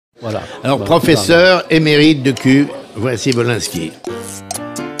Voilà. Alors, professeur émérite de Q, voici Wolinski.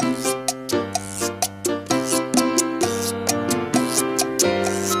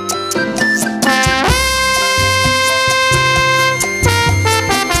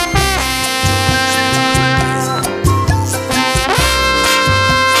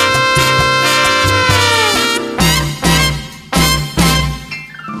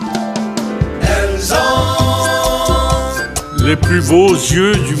 Les plus beaux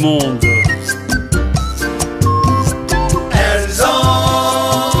yeux du monde. Elles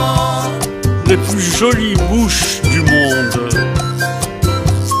ont Les plus jolies bouches du monde.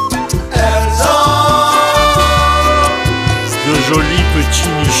 Elles ont De jolis petits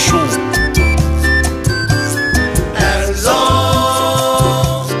nichons. Elles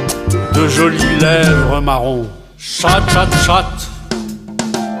ont De jolies lèvres marron. Chat, chat, chat.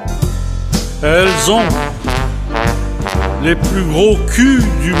 Elles ont les plus gros culs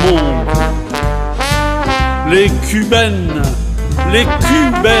du monde. Les Cubaines, les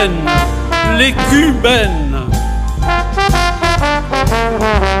Cubaines, les Cubaines.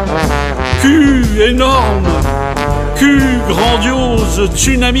 Cul énorme, cul grandiose,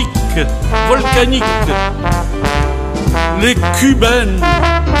 tsunamique, volcanique. Les Cubaines.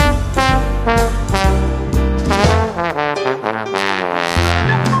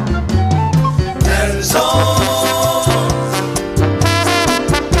 Elles ont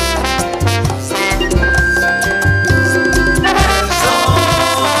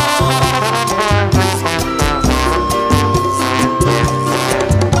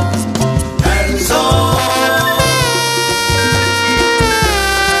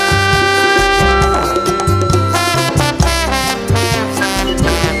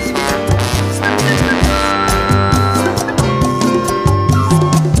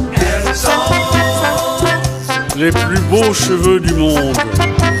Les plus beaux cheveux du monde.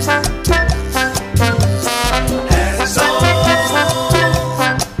 Elles ont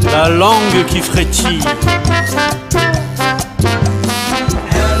La langue qui frétille.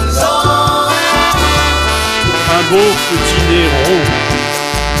 Elles ont Un beau petit nez rond.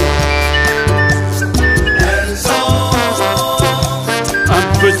 Elles ont Un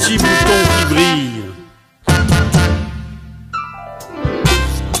petit bouton qui brille.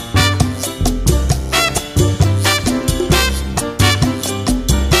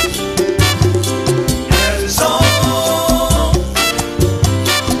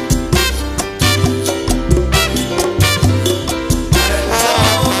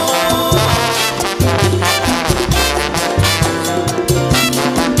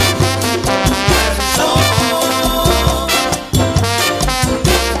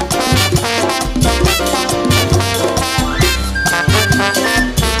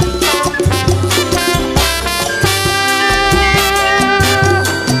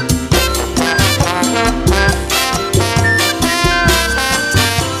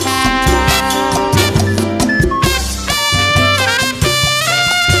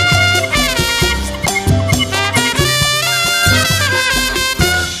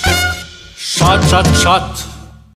 Chat, chat, chat.